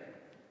today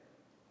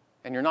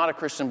and you're not a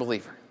Christian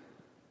believer.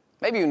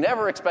 Maybe you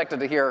never expected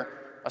to hear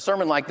a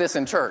sermon like this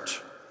in church.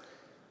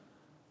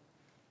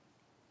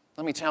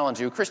 Let me challenge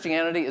you.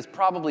 Christianity is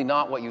probably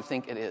not what you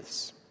think it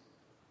is.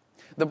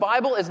 The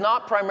Bible is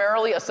not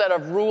primarily a set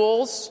of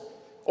rules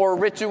or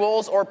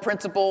rituals or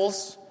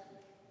principles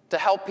to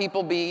help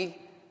people be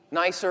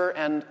nicer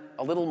and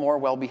a little more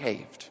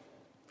well-behaved.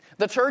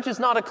 The church is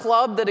not a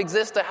club that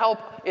exists to help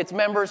its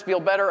members feel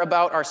better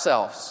about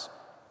ourselves.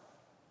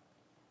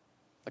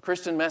 The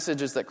Christian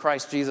message is that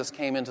Christ Jesus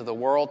came into the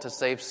world to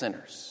save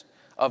sinners,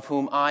 of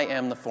whom I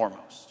am the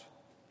foremost.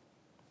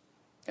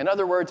 In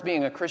other words,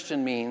 being a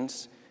Christian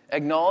means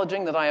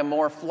acknowledging that I am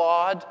more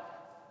flawed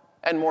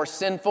and more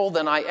sinful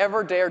than I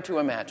ever dared to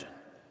imagine,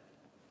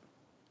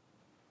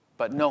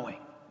 but knowing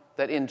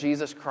that in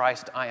Jesus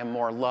Christ I am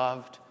more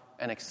loved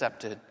and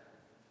accepted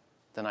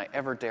than I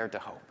ever dared to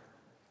hope.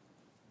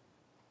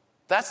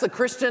 That's the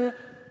Christian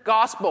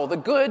gospel, the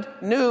good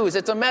news.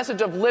 It's a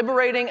message of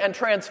liberating and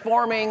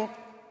transforming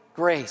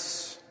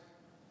grace.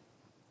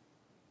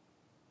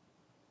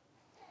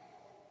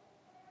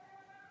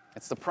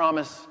 It's the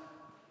promise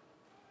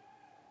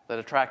that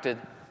attracted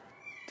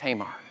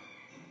Tamar.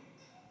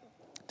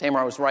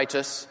 Tamar was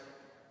righteous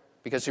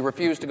because she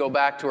refused to go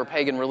back to her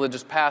pagan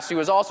religious past. She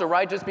was also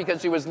righteous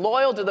because she was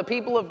loyal to the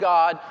people of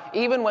God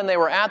even when they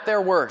were at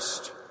their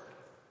worst,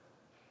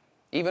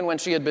 even when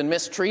she had been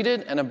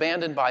mistreated and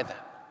abandoned by them.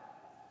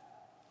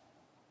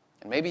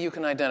 And maybe you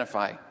can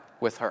identify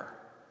with her.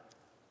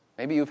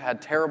 Maybe you've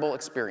had terrible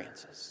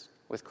experiences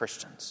with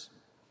Christians.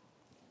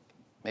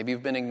 Maybe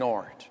you've been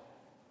ignored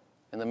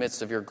in the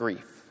midst of your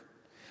grief.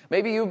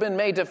 Maybe you've been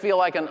made to feel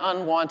like an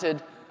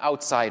unwanted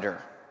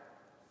outsider.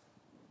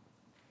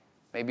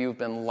 Maybe you've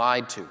been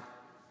lied to,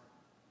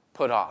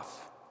 put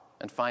off,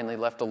 and finally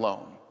left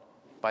alone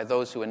by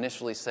those who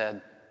initially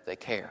said they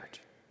cared.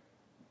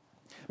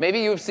 Maybe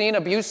you've seen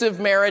abusive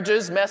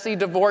marriages, messy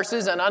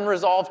divorces, and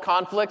unresolved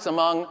conflicts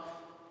among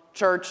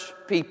church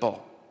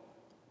people.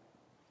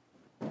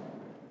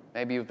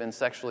 Maybe you've been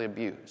sexually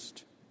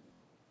abused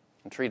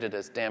and treated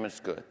as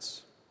damaged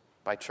goods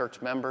by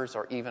church members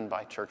or even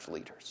by church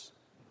leaders.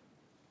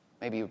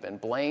 Maybe you've been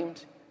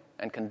blamed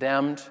and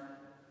condemned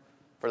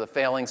for the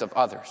failings of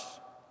others.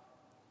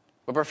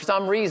 But for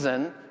some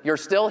reason, you're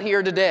still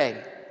here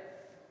today.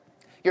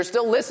 You're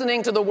still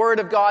listening to the Word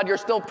of God. You're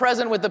still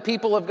present with the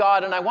people of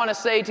God. And I want to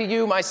say to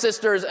you, my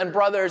sisters and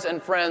brothers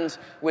and friends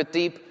with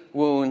deep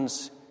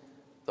wounds,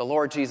 the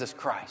Lord Jesus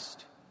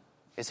Christ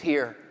is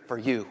here for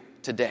you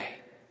today.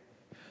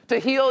 To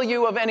heal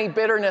you of any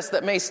bitterness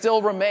that may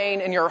still remain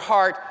in your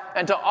heart,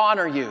 and to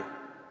honor you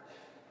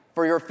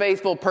for your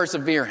faithful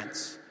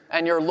perseverance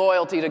and your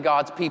loyalty to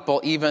God's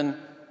people, even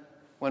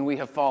when we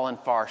have fallen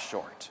far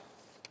short.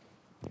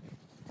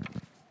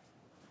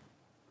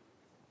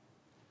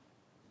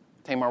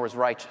 Tamar was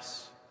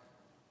righteous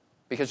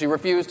because she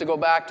refused to go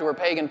back to her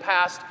pagan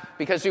past,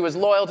 because she was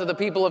loyal to the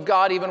people of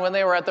God even when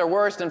they were at their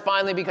worst, and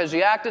finally because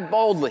she acted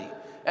boldly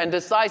and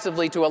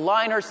decisively to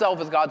align herself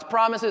with God's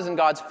promises and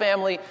God's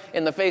family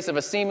in the face of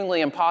a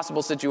seemingly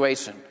impossible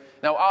situation.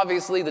 Now,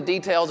 obviously, the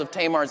details of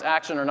Tamar's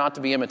action are not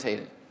to be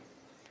imitated.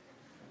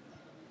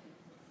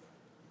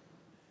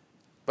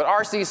 But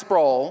R.C.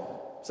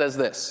 Sproul says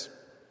this: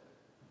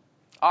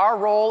 our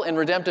role in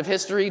redemptive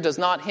history does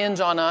not hinge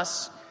on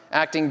us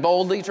acting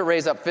boldly to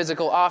raise up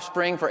physical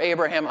offspring for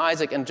Abraham,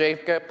 Isaac, and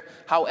Jacob.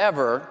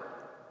 However,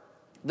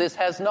 this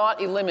has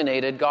not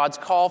eliminated God's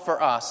call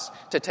for us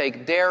to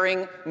take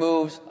daring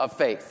moves of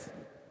faith.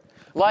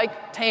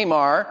 Like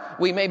Tamar,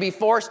 we may be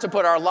forced to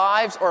put our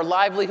lives or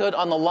livelihood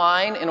on the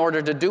line in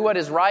order to do what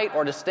is right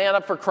or to stand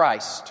up for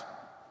Christ.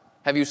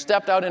 Have you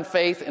stepped out in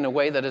faith in a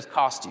way that has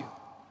cost you?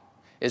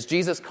 Is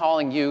Jesus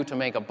calling you to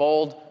make a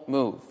bold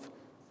move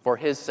for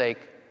his sake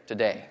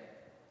today?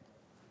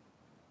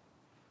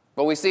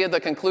 What we see at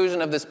the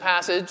conclusion of this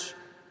passage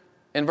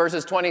in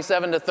verses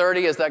 27 to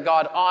 30 is that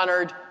God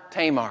honored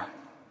Tamar,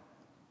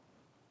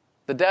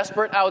 the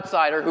desperate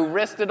outsider who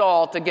risked it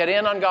all to get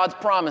in on God's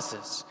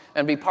promises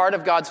and be part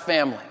of God's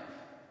family.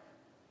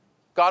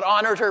 God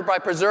honored her by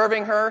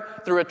preserving her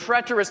through a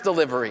treacherous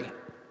delivery,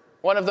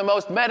 one of the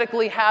most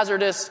medically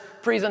hazardous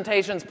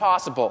presentations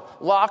possible,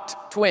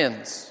 locked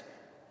twins,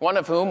 one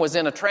of whom was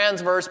in a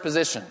transverse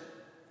position.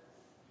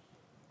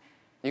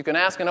 You can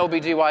ask an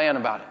OBGYN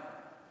about it.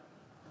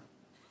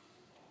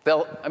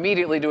 They'll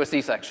immediately do a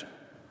C-section.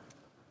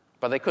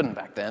 But they couldn't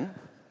back then.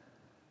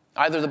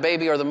 Either the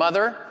baby or the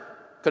mother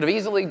could have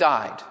easily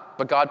died,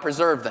 but God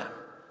preserved them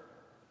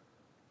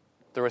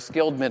through a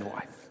skilled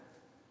midwife,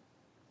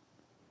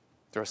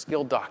 through a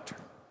skilled doctor.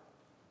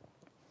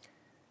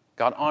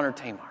 God honored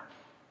Tamar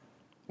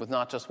with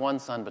not just one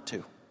son, but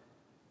two.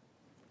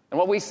 And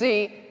what we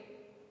see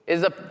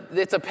is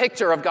it's a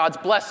picture of God's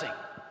blessing,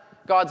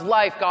 God's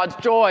life, God's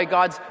joy,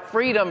 God's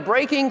freedom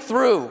breaking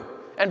through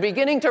and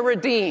beginning to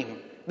redeem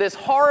this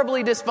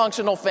horribly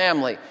dysfunctional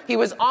family. He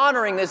was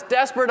honoring this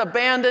desperate,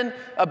 abandoned,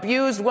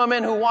 abused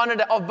woman who wanted,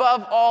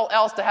 above all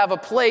else, to have a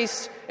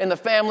place in the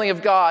family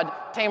of God.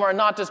 Tamar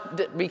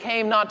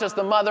became not just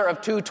the mother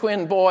of two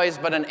twin boys,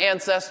 but an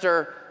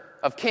ancestor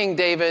of King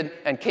David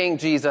and King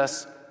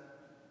Jesus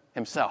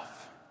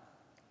himself.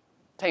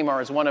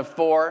 Tamar is one of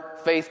 4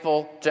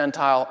 faithful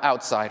Gentile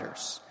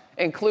outsiders,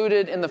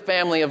 included in the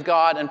family of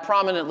God and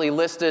prominently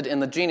listed in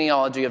the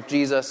genealogy of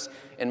Jesus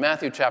in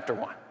Matthew chapter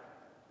 1.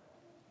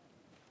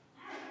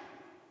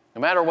 No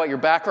matter what your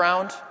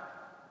background,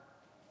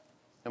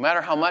 no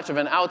matter how much of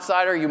an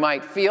outsider you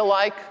might feel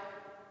like,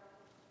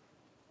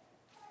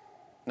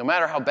 no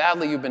matter how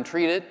badly you've been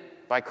treated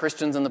by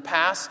Christians in the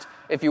past,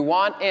 if you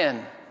want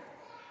in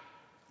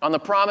on the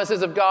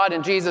promises of God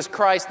in Jesus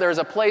Christ, there's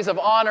a place of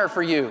honor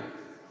for you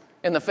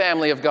in the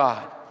family of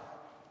God.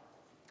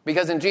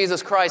 Because in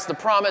Jesus Christ, the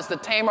promise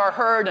that Tamar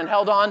heard and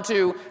held on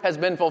to has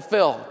been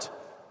fulfilled.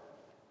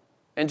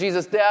 In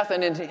Jesus' death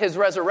and in his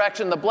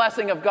resurrection, the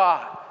blessing of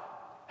God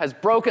has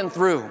broken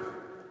through.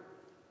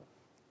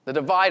 The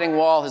dividing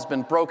wall has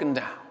been broken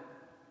down.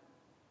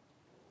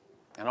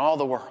 And all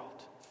the world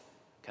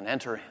can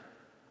enter in.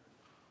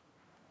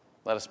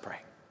 Let us pray.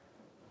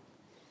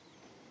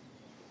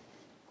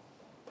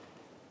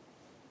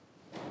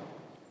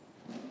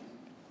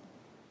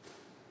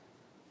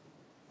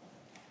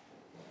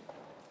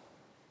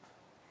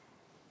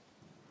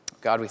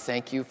 God, we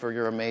thank you for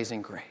your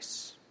amazing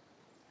grace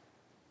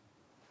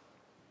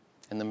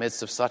in the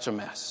midst of such a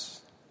mess.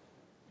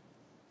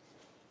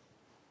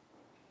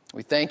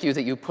 We thank you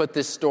that you put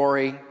this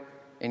story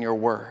in your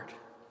word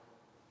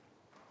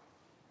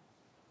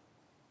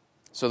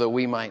so that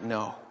we might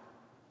know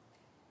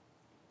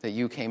that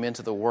you came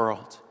into the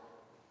world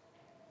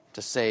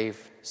to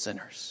save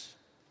sinners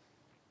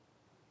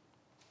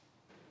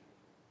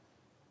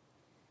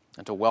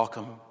and to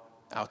welcome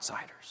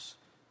outsiders.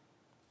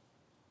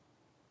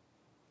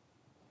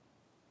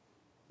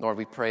 Lord,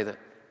 we pray that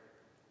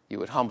you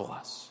would humble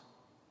us,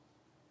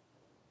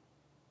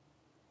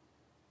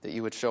 that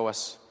you would show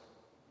us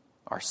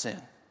our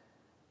sin,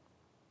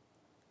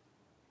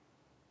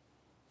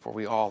 for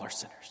we all are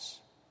sinners.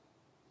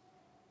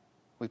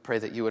 We pray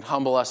that you would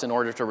humble us in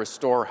order to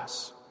restore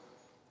us,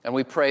 and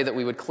we pray that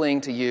we would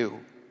cling to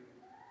you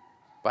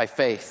by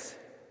faith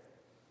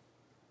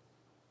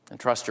and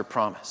trust your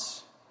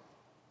promise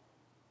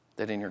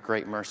that in your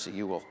great mercy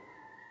you will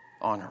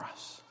honor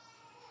us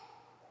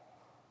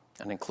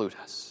and include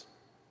us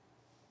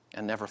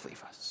and never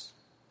leave us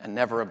and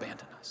never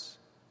abandon us.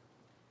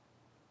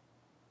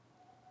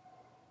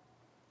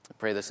 I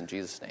pray this in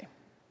Jesus' name.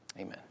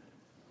 Amen.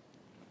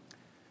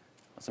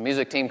 As the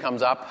music team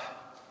comes up,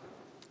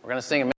 we're going to sing a